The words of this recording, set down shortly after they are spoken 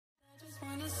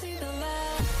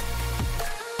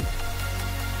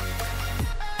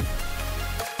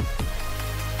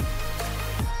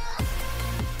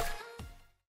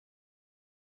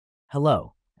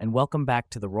Hello, and welcome back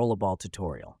to the Rollerball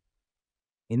tutorial.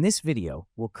 In this video,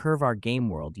 we'll curve our game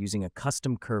world using a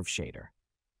custom curve shader.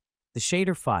 The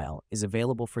shader file is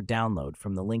available for download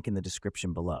from the link in the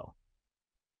description below.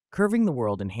 Curving the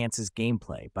world enhances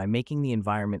gameplay by making the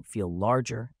environment feel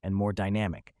larger and more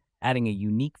dynamic, adding a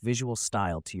unique visual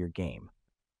style to your game.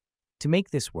 To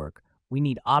make this work, we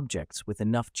need objects with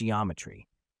enough geometry.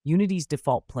 Unity's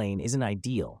default plane isn't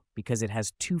ideal because it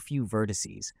has too few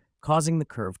vertices, causing the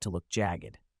curve to look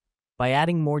jagged. By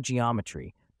adding more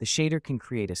geometry, the shader can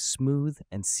create a smooth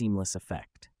and seamless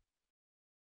effect.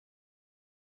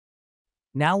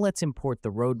 Now let's import the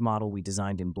road model we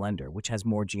designed in Blender, which has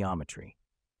more geometry.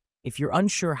 If you're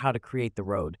unsure how to create the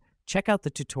road, check out the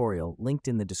tutorial linked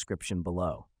in the description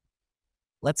below.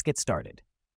 Let's get started.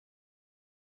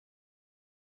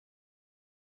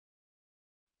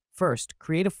 First,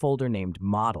 create a folder named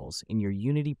Models in your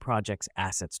Unity Project's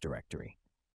Assets directory.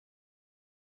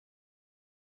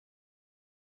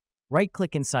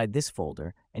 Right-click inside this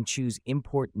folder and choose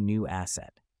Import New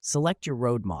Asset. Select your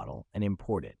road model and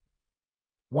import it.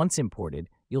 Once imported,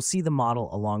 you'll see the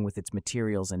model along with its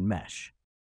materials and mesh.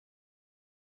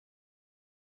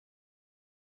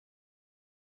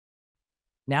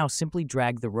 Now simply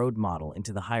drag the road model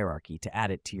into the hierarchy to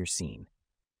add it to your scene.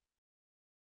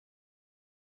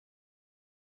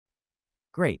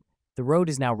 Great, the road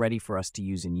is now ready for us to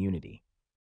use in Unity.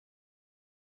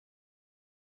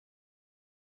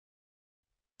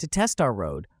 To test our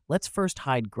road, let's first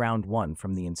hide Ground 1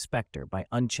 from the inspector by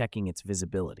unchecking its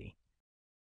visibility.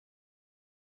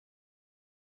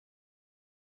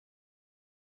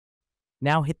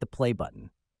 Now hit the play button.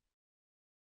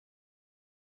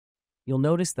 You'll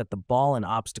notice that the ball and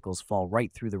obstacles fall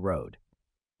right through the road.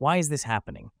 Why is this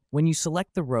happening? When you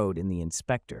select the road in the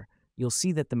inspector, you'll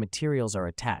see that the materials are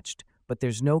attached, but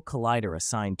there's no collider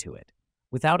assigned to it.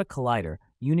 Without a collider,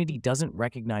 Unity doesn't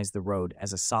recognize the road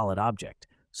as a solid object,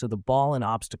 so the ball and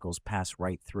obstacles pass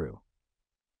right through.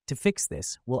 To fix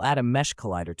this, we'll add a mesh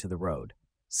collider to the road.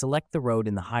 Select the road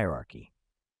in the hierarchy.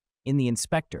 In the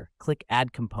inspector, click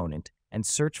Add Component and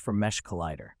search for Mesh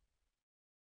Collider.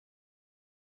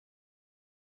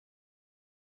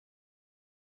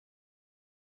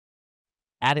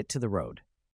 Add it to the road.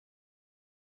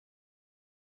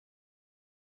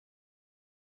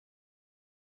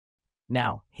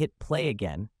 Now, hit play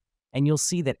again, and you'll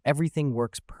see that everything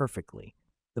works perfectly.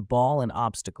 The ball and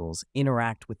obstacles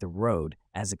interact with the road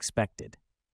as expected.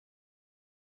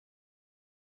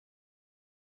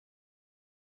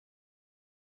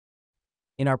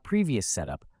 In our previous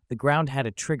setup, the ground had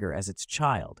a trigger as its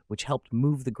child, which helped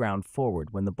move the ground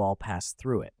forward when the ball passed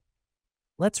through it.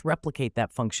 Let's replicate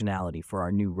that functionality for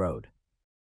our new road.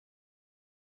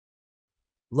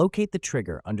 Locate the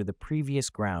trigger under the previous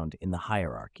ground in the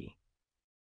hierarchy.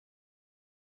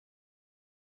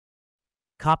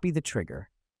 Copy the trigger,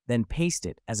 then paste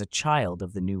it as a child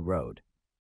of the new road.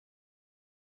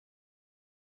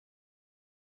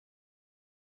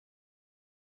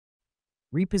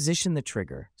 Reposition the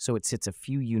trigger so it sits a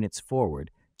few units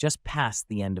forward, just past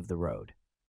the end of the road.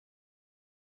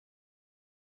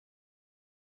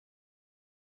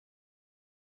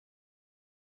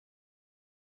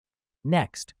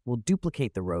 Next, we'll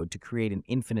duplicate the road to create an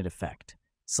infinite effect.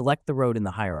 Select the road in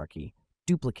the hierarchy,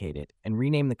 duplicate it, and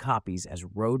rename the copies as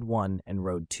Road 1 and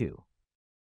Road 2.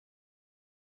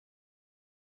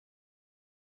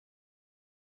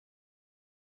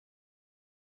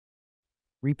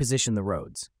 Reposition the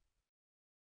roads.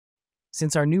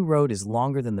 Since our new road is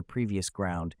longer than the previous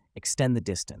ground, extend the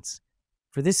distance.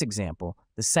 For this example,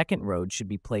 the second road should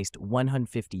be placed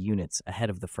 150 units ahead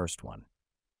of the first one.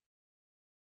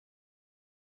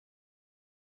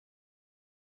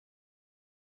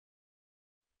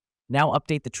 Now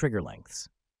update the trigger lengths.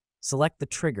 Select the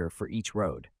trigger for each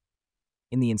road.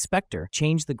 In the inspector,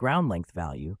 change the ground length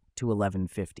value to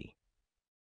 1150.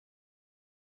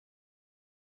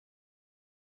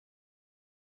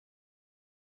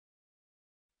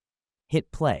 Hit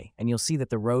play, and you'll see that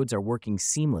the roads are working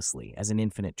seamlessly as an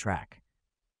infinite track.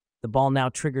 The ball now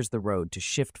triggers the road to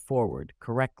shift forward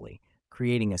correctly,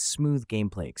 creating a smooth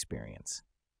gameplay experience.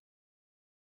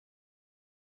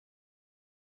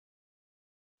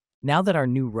 Now that our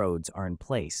new roads are in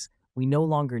place, we no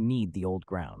longer need the old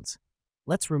grounds.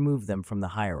 Let's remove them from the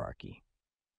hierarchy.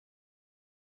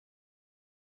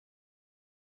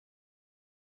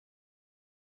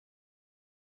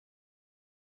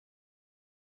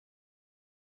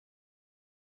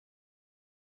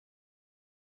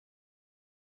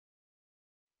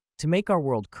 To make our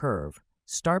world curve,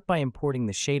 start by importing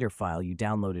the shader file you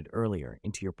downloaded earlier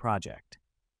into your project.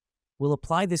 We'll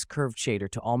apply this curved shader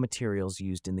to all materials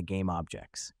used in the game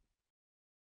objects.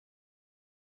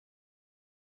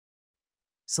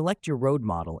 Select your road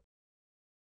model.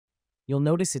 You'll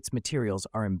notice its materials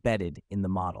are embedded in the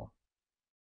model.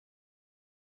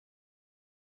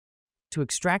 To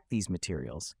extract these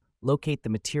materials, locate the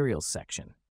Materials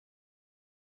section.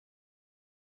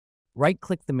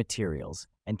 Right-click the materials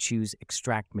and choose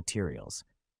Extract Materials.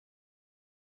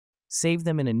 Save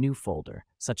them in a new folder,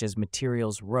 such as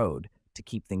Materials Road, to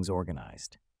keep things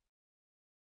organized.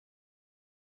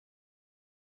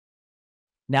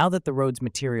 Now that the road's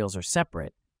materials are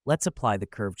separate, let's apply the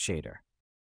curved shader.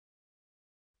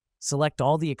 Select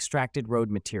all the extracted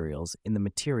road materials in the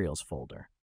Materials folder.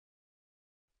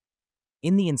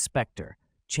 In the inspector,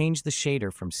 change the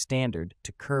shader from Standard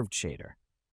to Curved shader.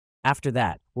 After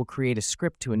that, we'll create a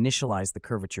script to initialize the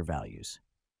curvature values.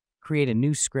 Create a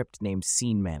new script named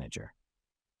Scene Manager.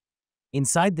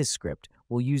 Inside this script,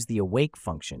 we'll use the Awake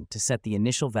function to set the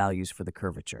initial values for the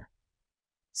curvature.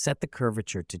 Set the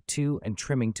curvature to 2 and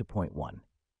trimming to 0.1.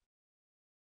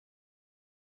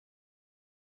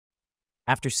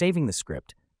 After saving the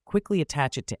script, quickly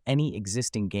attach it to any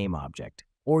existing game object,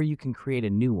 or you can create a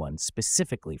new one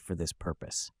specifically for this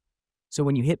purpose. So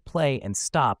when you hit play and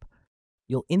stop,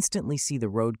 you'll instantly see the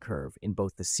road curve in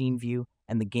both the scene view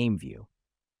and the game view.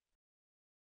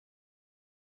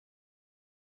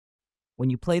 When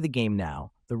you play the game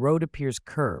now, the road appears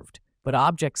curved, but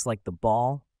objects like the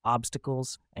ball,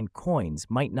 obstacles, and coins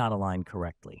might not align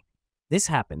correctly. This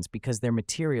happens because their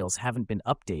materials haven't been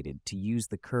updated to use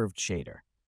the curved shader.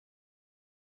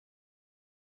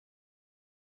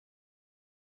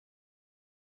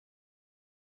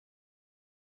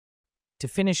 To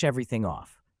finish everything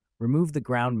off, remove the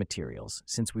ground materials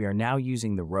since we are now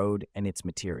using the road and its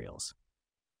materials.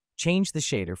 Change the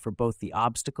shader for both the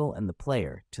obstacle and the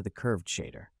player to the curved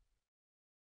shader.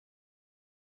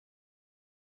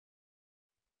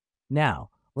 Now,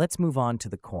 let's move on to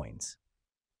the coins.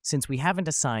 Since we haven't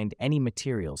assigned any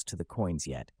materials to the coins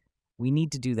yet, we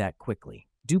need to do that quickly.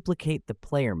 Duplicate the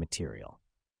player material.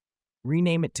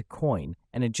 Rename it to coin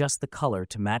and adjust the color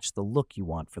to match the look you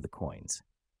want for the coins.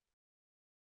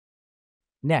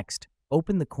 Next,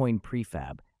 open the coin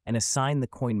prefab and assign the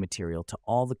coin material to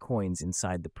all the coins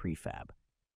inside the prefab.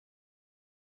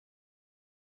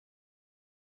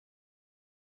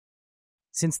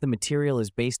 Since the material is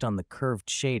based on the curved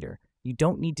shader, you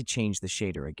don't need to change the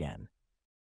shader again.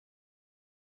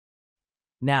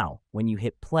 Now, when you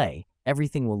hit play,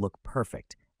 everything will look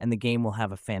perfect, and the game will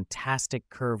have a fantastic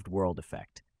curved world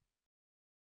effect.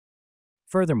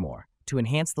 Furthermore, to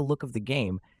enhance the look of the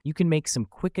game, you can make some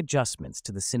quick adjustments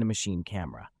to the Cinemachine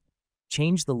camera.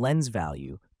 Change the lens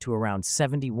value to around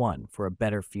 71 for a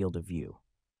better field of view.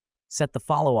 Set the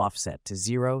follow offset to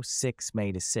 0, 6,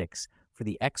 May to 6 for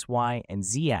the X, Y, and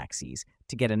Z axes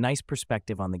to get a nice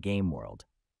perspective on the game world.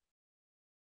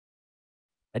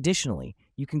 Additionally,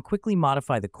 you can quickly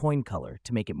modify the coin color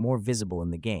to make it more visible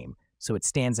in the game, so it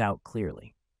stands out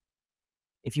clearly.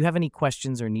 If you have any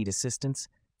questions or need assistance,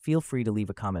 feel free to leave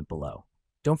a comment below.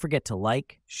 Don't forget to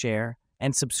like, share,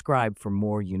 and subscribe for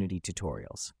more Unity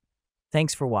tutorials.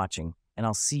 Thanks for watching, and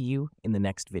I'll see you in the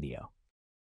next video.